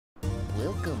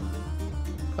Welcome.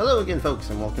 Hello again, folks,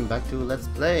 and welcome back to Let's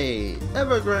Play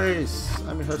Evergrace.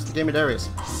 I'm your host, Gamer Darius.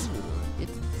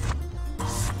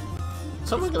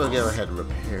 So we're gonna go ahead and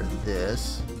repair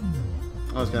this.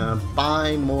 I was gonna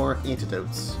buy more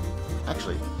antidotes.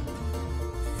 Actually,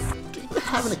 do you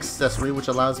have an accessory which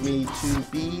allows me to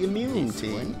be immune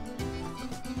to?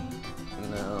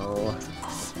 No.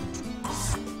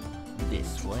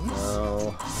 This one.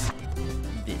 No.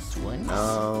 This one.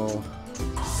 No.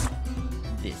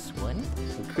 This one.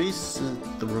 Increase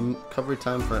the recovery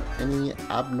time for any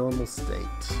abnormal state.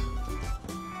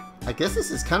 I guess this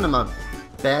is kind of my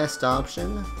best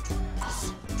option.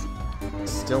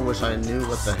 Still wish I knew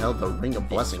what the hell the Ring of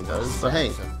Blessing does, but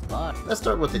hey, let's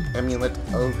start with the Amulet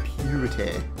of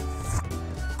Purity.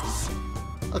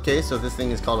 Okay, so this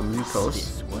thing is called a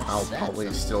Mucose. I'll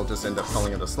probably still just end up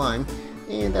calling it a slime,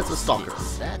 and that's a Stalker.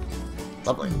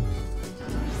 Lovely.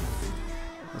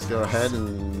 Let's go ahead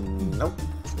and... nope.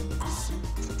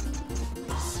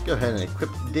 Let's go ahead and equip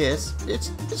this. It's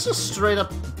just straight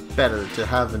up better to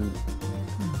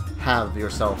have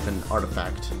yourself an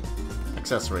artifact.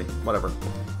 Accessory, whatever.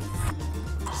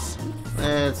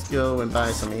 Let's go and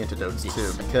buy some antidotes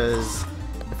too, because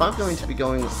if I'm going to be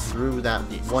going through that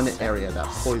one area that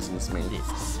poisons me,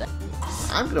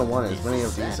 I'm going to want as many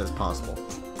of these as possible.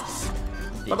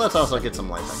 But let's also get some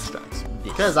life extracts,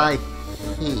 because I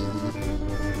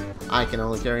can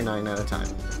only carry 9 at a time.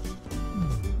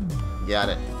 Got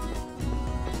it.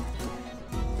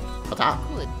 Pata.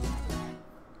 Good.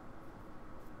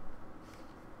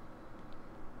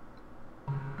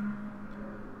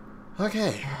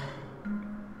 Okay.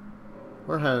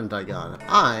 Where hadn't I gone?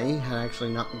 I had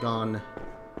actually not gone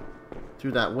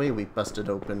through that way we busted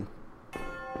open.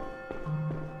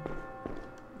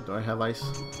 Do I have ice?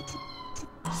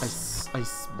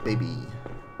 Ice, baby.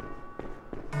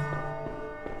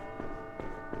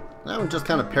 I'm just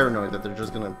kind of paranoid that they're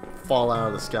just gonna fall out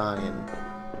of the sky and,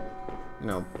 you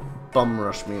know, bum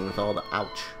rush me with all the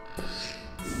ouch.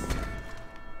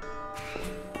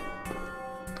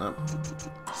 Oh.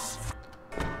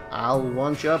 I'll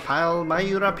want your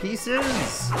Palmyra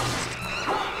pieces!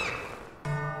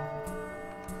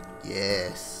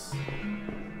 Yes.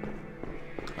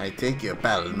 I take your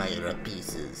Palmyra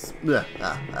pieces. Okay.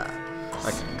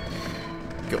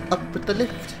 Go up with the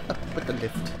lift, up with the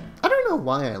lift. I don't know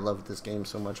why I loved this game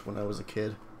so much when I was a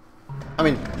kid. I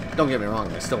mean, don't get me wrong,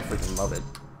 I still freaking love it.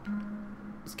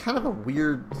 It's kind of a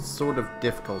weird sort of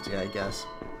difficulty, I guess.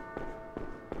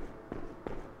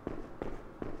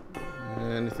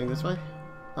 Anything this way?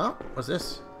 Oh, what's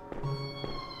this?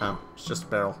 Oh, it's just a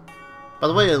barrel. By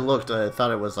the way it looked, I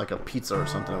thought it was like a pizza or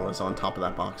something that was on top of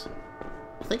that box.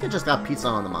 I think I just got pizza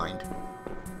on the mind.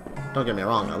 Don't get me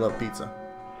wrong, I love pizza.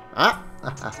 Ah!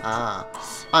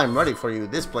 I'm ready for you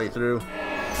this playthrough.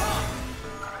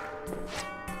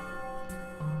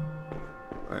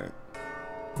 Alright.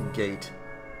 Gate.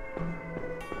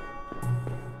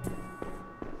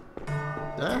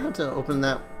 Did I have to open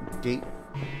that gate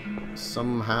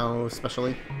somehow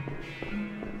specially?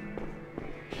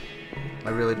 I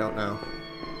really don't know.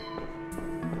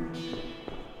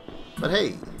 But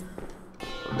hey,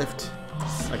 lift.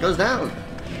 That goes down.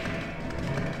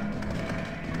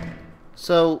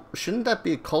 So, shouldn't that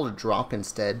be called a drop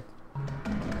instead?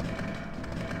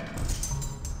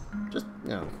 Just, you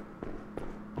know,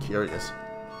 curious.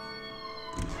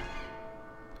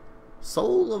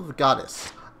 Soul of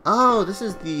Goddess. Oh, this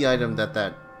is the item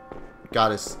that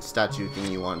goddess statue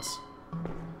thingy wants.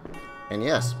 And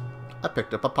yes, I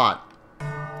picked up a pot.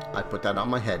 I put that on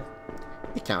my head.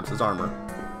 It counts as armor.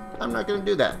 I'm not gonna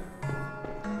do that.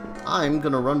 I'm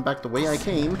gonna run back the way I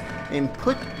came and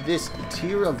put this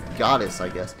tier of goddess, I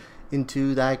guess,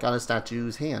 into that goddess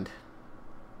statue's hand.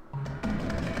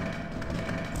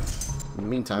 In the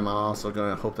meantime, I'm also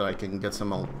gonna hope that I can get some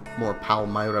more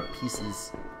Palmyra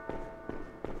pieces.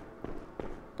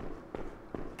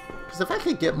 Because if I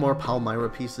could get more Palmyra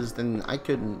pieces, then I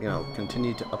could, you know,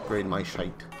 continue to upgrade my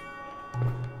shite.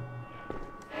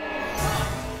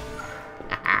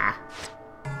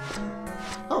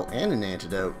 Oh, and an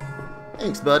antidote.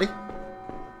 Thanks, buddy.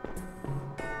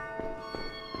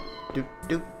 Doop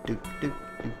doop doop doop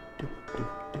doop doop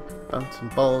doop. Bouncing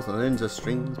balls on ninja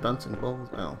strings, bouncing balls.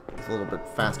 Oh, it's a little bit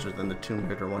faster than the Tomb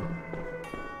Raider one.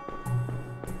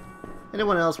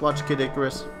 Anyone else watch Kid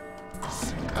Icarus?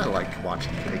 I like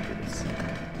watching Kid Icarus.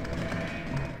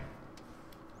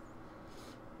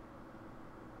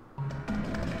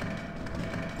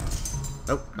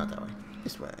 Nope, not that way.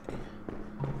 This way.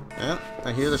 Yeah,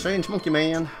 I hear the strange monkey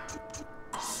man.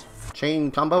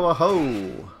 Chain combo a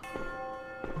ho.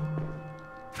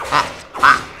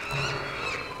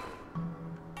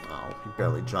 Oh, he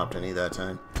barely dropped any that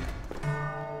time.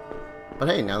 But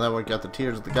hey, now that we've got the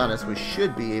Tears of the Goddess, we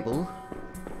should be able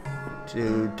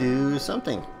to do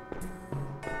something.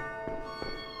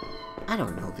 I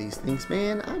don't know these things,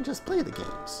 man. I just play the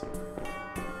games.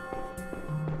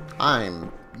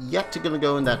 I'm yet to gonna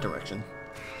go in that direction.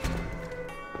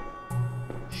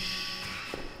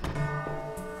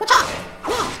 What's up?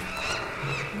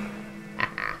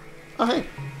 Oh, hey.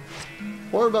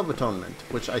 Orb of Atonement,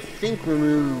 which I think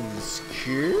removes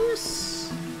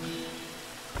Curse?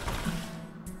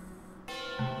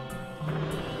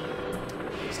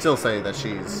 Still say that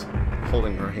she's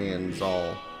holding her hands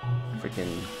all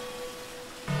freaking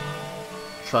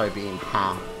tri-beam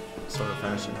ha sort of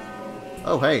fashion.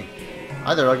 Oh, hey.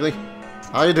 Hi there, ugly.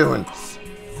 How you doing?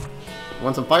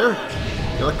 Want some fire?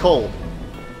 You look cold.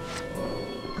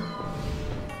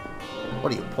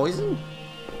 What are you, poison?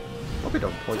 Hope you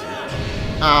don't poison.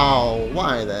 Ow,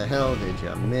 why the hell did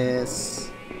you miss?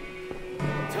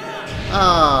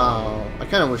 Oh, I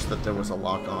kind of wish that there was a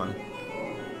lock on.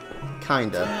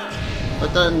 Kinda.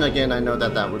 But then again, I know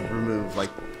that that would remove, like,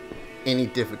 any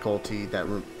difficulty that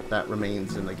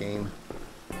remains in the game.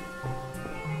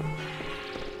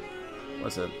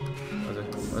 Was it?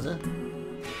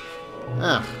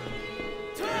 Ah.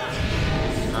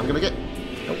 I'm gonna get...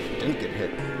 Nope, didn't get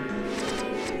hit.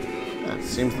 That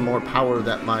seems the more power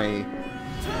that my...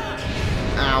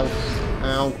 Ow.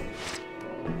 Ow.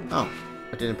 Oh,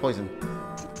 I didn't poison.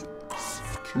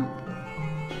 Cool.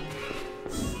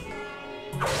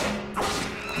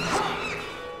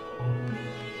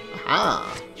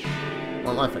 Aha!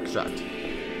 More life extract.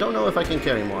 Don't know if I can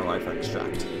carry more life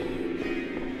extract.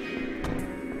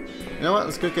 You know what?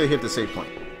 Let's quickly hit the save point.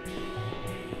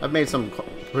 I've made some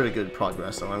pretty good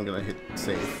progress, so I'm gonna hit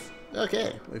save.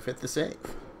 Okay, we've hit the save.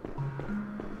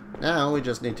 Now we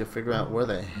just need to figure out where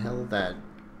the hell that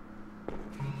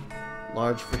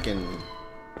large freaking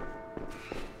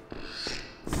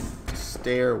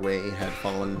stairway had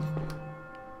fallen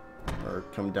or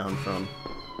come down from.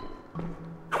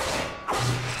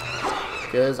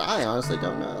 Because I honestly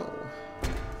don't know.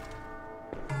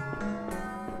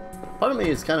 Part of me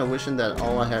is kind of wishing that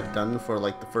all I had done for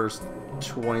like the first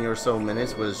 20 or so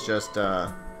minutes was just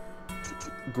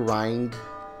grind.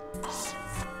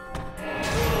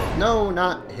 No,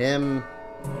 not him.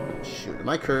 Shoot, am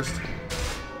I cursed?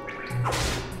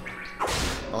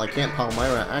 Well, I can't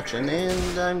Palmyra action,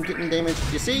 and I'm getting damaged.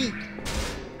 You see?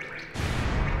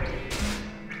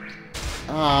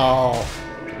 Oh.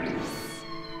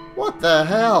 What the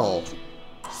hell?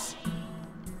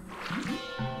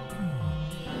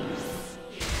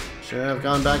 Should have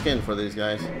gone back in for these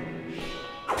guys.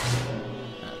 Ah,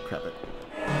 crap it.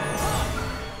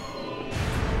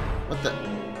 What the?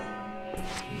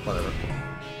 Whatever.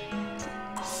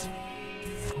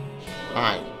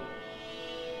 Hi.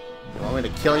 You want me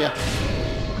to kill you?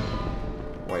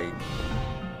 Wait.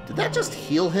 Did that just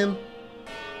heal him?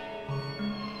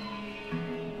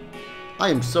 I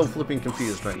am so flipping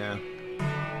confused right now.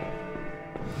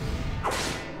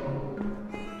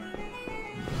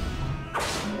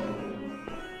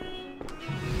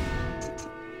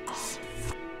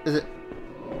 Is it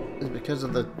because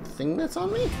of the thing that's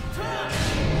on me?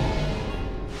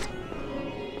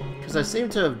 Because I seem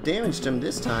to have damaged him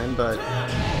this time, but...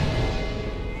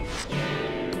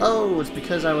 Oh, it's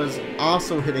because I was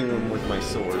also hitting him with my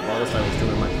sword whilst I was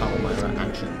doing my Palmyra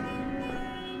action.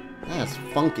 That's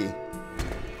funky.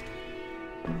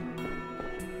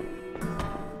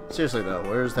 Seriously though,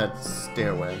 where's that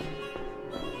stairway?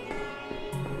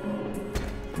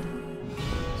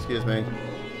 Excuse me.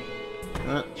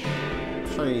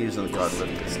 Try using the guard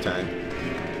lift this time.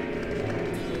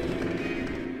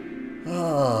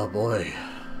 Oh boy.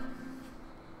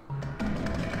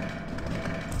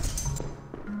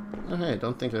 Okay, I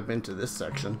don't think I've been to this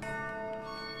section.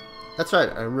 That's right,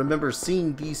 I remember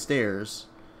seeing these stairs.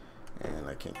 And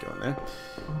I can't go in there.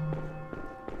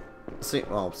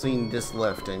 Seeing this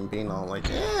lift and being all like,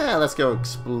 yeah, let's go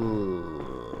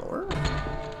explore.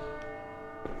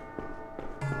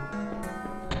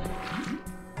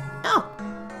 Ow!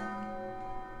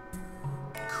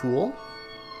 Cool.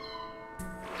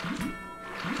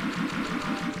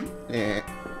 Yeah.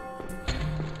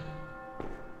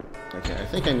 Okay, I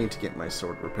think I need to get my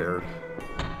sword repaired.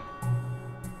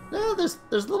 No, there's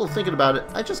little thinking about it.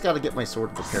 I just gotta get my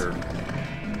sword repaired.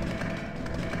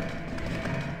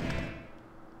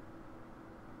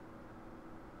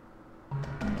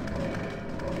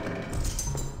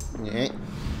 Yeah.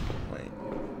 Wait.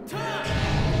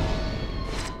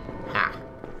 Ha.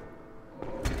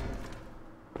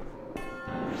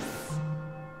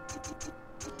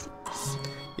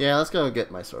 Yeah, let's go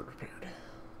get my sword repaired.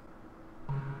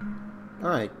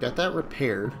 Alright, got that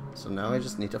repaired. So now I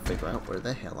just need to figure out where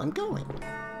the hell I'm going.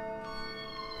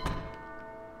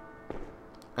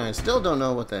 I still don't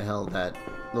know what the hell that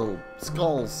little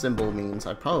skull symbol means.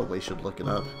 I probably should look it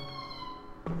up.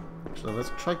 So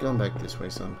let's try going back this way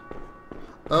some.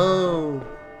 Oh!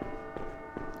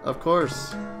 Of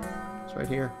course. It's right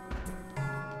here.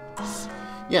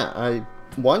 Yeah, I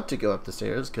want to go up the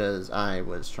stairs because I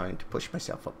was trying to push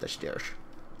myself up the stairs.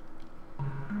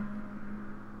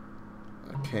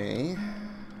 Okay.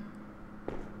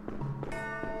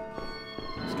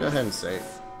 Let's go ahead and save.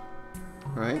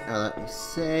 Alright, now that we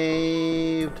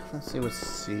saved, let's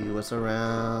see what's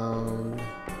around.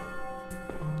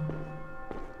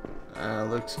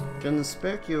 Looks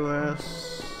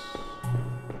conspicuous.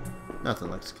 Nothing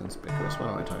looks conspicuous. What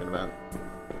am I talking about?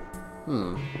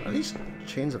 Are these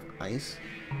chains of ice?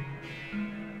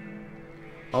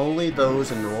 Only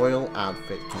those in royal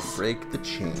outfit can break the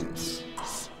chains.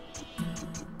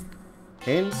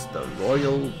 Hence the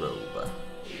royal robe.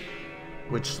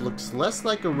 Which looks less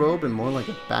like a robe and more like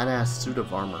a badass suit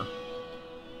of armor.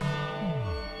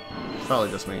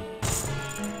 Probably just me.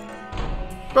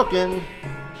 Broken!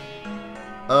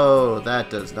 Oh, that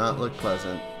does not look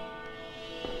pleasant.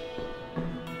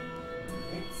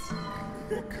 It's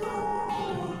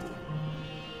cold.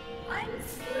 I'm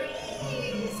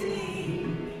freezing.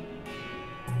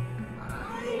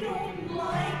 I don't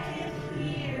like it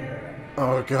here.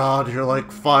 Oh god, you're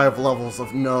like 5 levels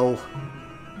of no.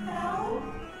 Help?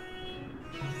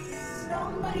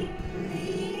 Somebody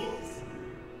please?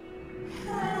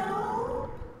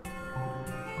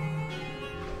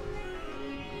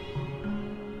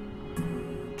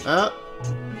 Help?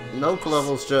 Nope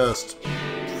levels just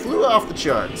flew off the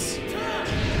charts.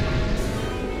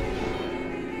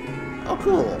 Oh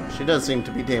cool, she does seem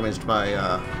to be damaged by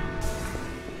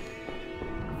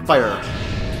fire.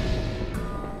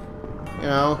 You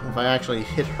know, if I actually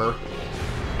hit her.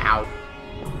 Ow.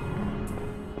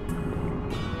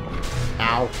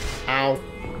 Ow. Ow.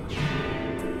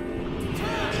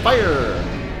 Fire!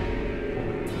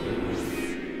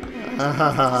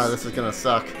 This is gonna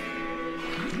suck.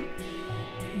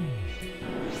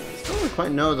 Still don't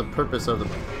quite know the purpose of the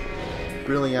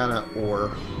Brilliana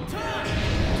ore.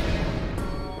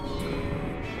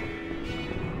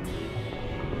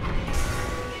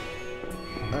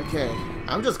 Okay,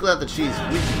 I'm just glad that she's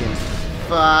weak against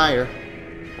fire.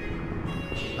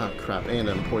 Oh crap, and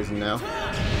I'm poisoned now.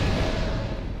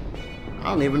 I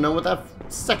don't even know what that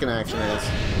second action is.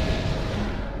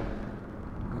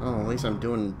 Oh, at least I'm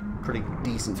doing pretty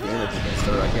decent damage against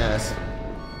her, I guess.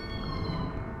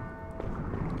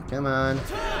 Come on.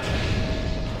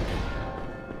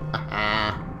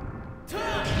 Haha.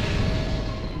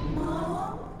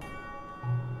 Mom?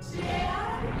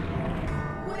 Dad?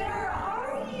 Where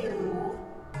are you?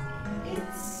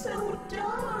 It's so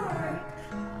dark.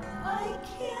 I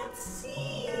can't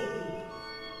see.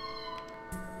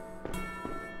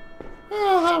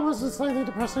 Well, that wasn't slightly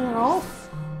depressing at all.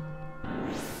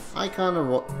 Icon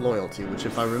of loyalty, which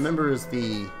if I remember is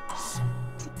the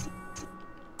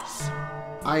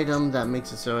item that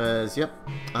makes it so as, yep,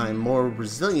 I'm more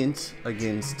resilient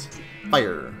against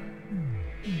fire.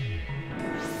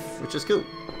 Which is cool.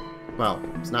 Well,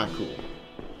 it's not cool.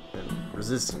 I'm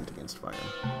resistant against fire.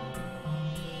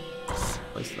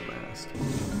 Place the mask.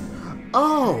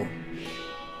 Oh!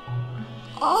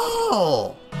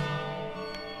 Oh!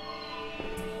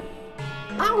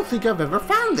 I don't think I've ever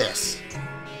found this.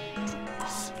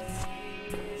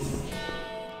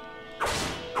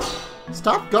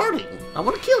 Stop guarding! I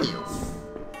want to kill you!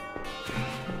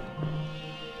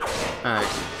 Alright.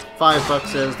 $5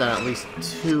 says that at least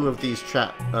two of these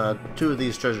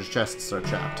treasure chests are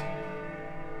trapped.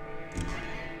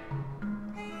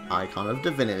 Icon of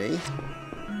divinity.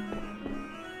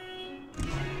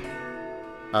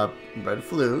 Red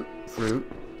flute.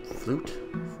 Flute?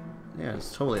 Yeah,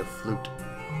 it's totally a flute.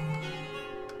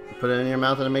 You put it in your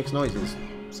mouth and it makes noises.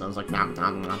 Sounds like nom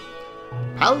nom nom.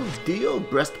 Paldio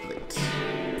breastplate.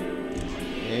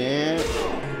 Yeah.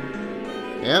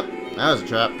 Yep, that was a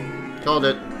trap. Called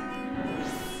it.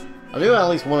 I knew at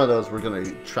least one of those were gonna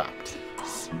be trapped.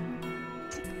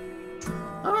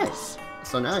 Alright,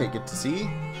 so now you get to see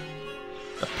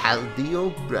the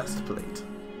Paldio breastplate.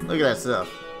 Look at that stuff.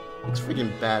 Looks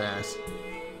freaking badass.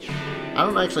 I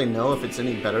don't actually know if it's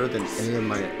any better than any of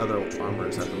my other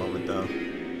armors at the moment, though.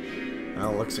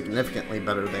 It'll look significantly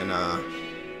better than,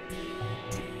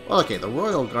 well, okay, the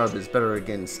Royal Garb is better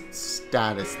against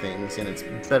status things, and it's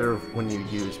better when you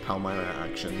use Palmyra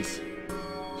actions.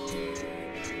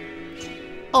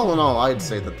 All in all, I'd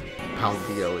say that the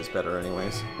Paldio is better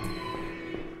anyways.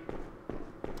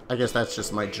 I guess that's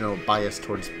just my general bias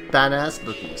towards badass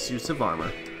looking suits of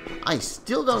armor. I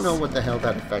still don't know what the hell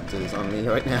that effect is on me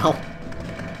right now.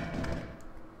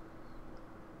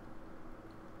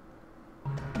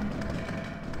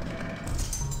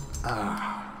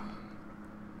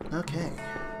 Okay.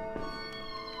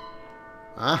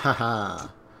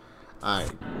 Ahaha. I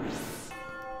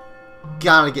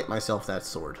gotta get myself that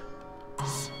sword.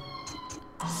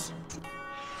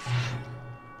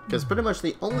 Because pretty much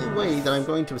the only way that I'm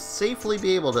going to safely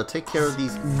be able to take care of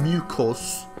these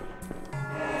mucos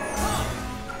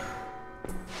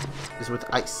is with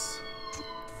ice.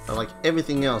 Or like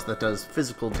everything else that does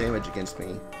physical damage against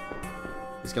me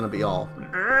is gonna be all.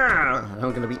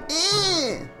 I'm gonna be.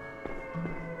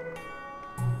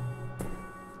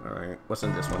 Alright, what's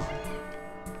in this one?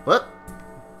 What?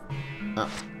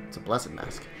 Oh, it's a blessed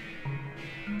mask.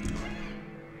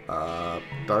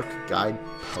 Dark guide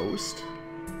post?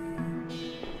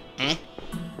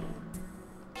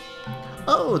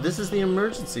 Oh, this is the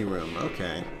emergency room.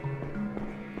 Okay.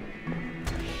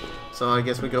 So I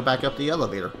guess we go back up the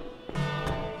elevator.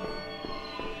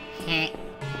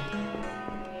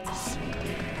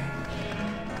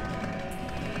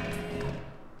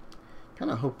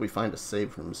 Kinda hope we find a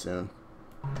save room soon.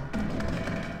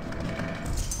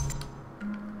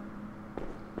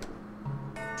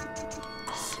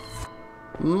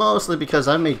 Mostly because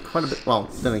I made quite a bit. Well,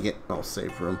 then again, oh,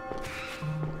 save room.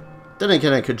 Then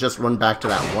again, I could just run back to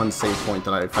that one save point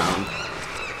that I found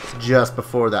just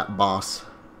before that boss.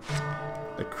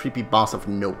 The creepy boss of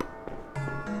Nope.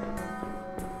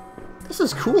 This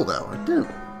is cool, though. I didn't.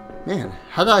 Man,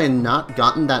 had I not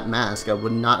gotten that mask, I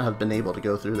would not have been able to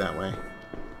go through that way.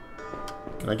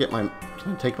 Can I get my?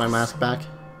 Can I take my mask back?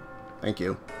 Thank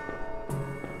you.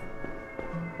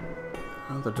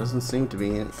 Oh, there doesn't seem to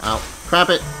be any. Ow! Crap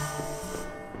it!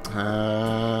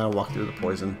 Walk through the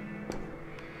poison.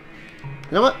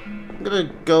 You know what? I'm gonna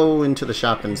go into the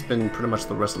shop and spend pretty much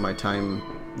the rest of my time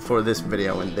for this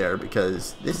video in there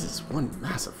because this is one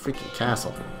massive freaking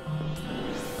castle.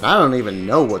 And I don't even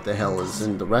know what the hell is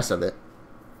in the rest of it.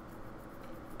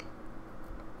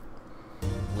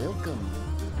 Welcome.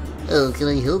 Oh, can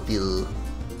I help you?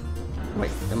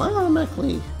 Wait, am I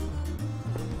automatically...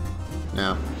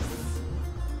 No.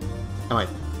 Am I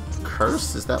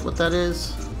cursed? Is that what that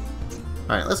is?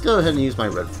 Alright, let's go ahead and use my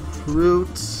red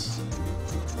fruit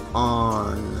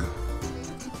on...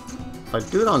 If I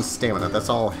do it on stamina, that's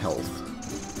all health.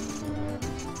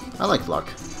 I like luck.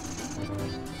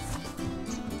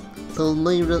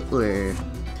 Opens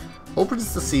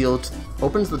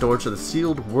the door to the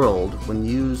sealed world when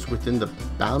used within the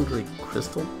boundary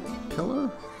crystal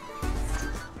pillar?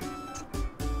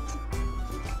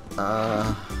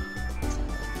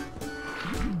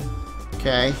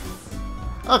 Okay.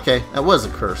 Okay, that was a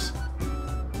curse.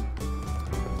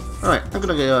 Alright, I'm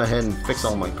gonna go ahead and fix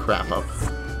all my crap up.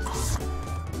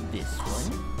 This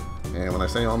one. And when I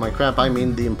say all my crap, I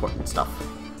mean the important stuff.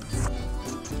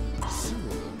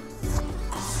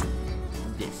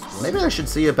 This one. Maybe I should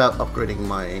see about upgrading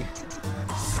my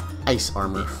ice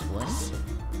armor. This one.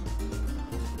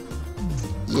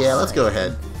 Yeah, let's go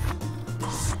ahead.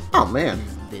 Oh man,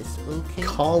 Is this okay?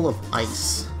 Call of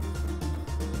Ice.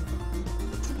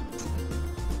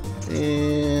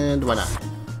 And why not?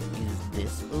 Is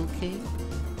this okay?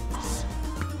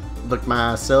 Look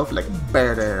myself like a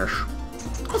badass.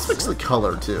 Let's fix the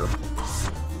color too.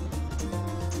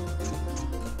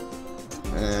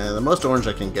 The most orange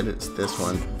I can get is this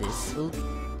one. This okay?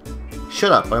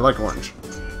 Shut up, I like orange.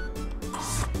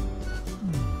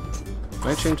 Can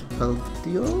I change the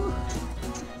deal?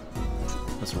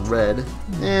 That's red.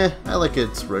 I like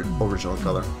its original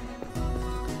color.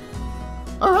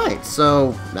 Alright,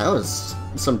 so that was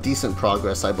some decent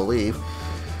progress, I believe.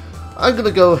 I'm gonna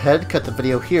go ahead, cut the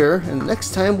video here, and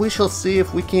next time we shall see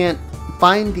if we can't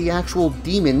find the actual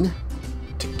demon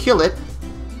to kill it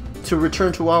to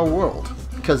return to our world.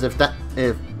 Because if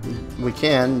we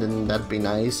can, then that'd be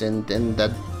nice, and then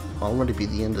that'd already be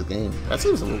the end of the game. That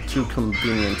seems a little too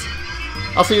convenient.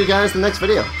 I'll see you guys in the next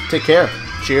video. Take care.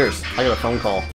 Cheers. I got a phone call.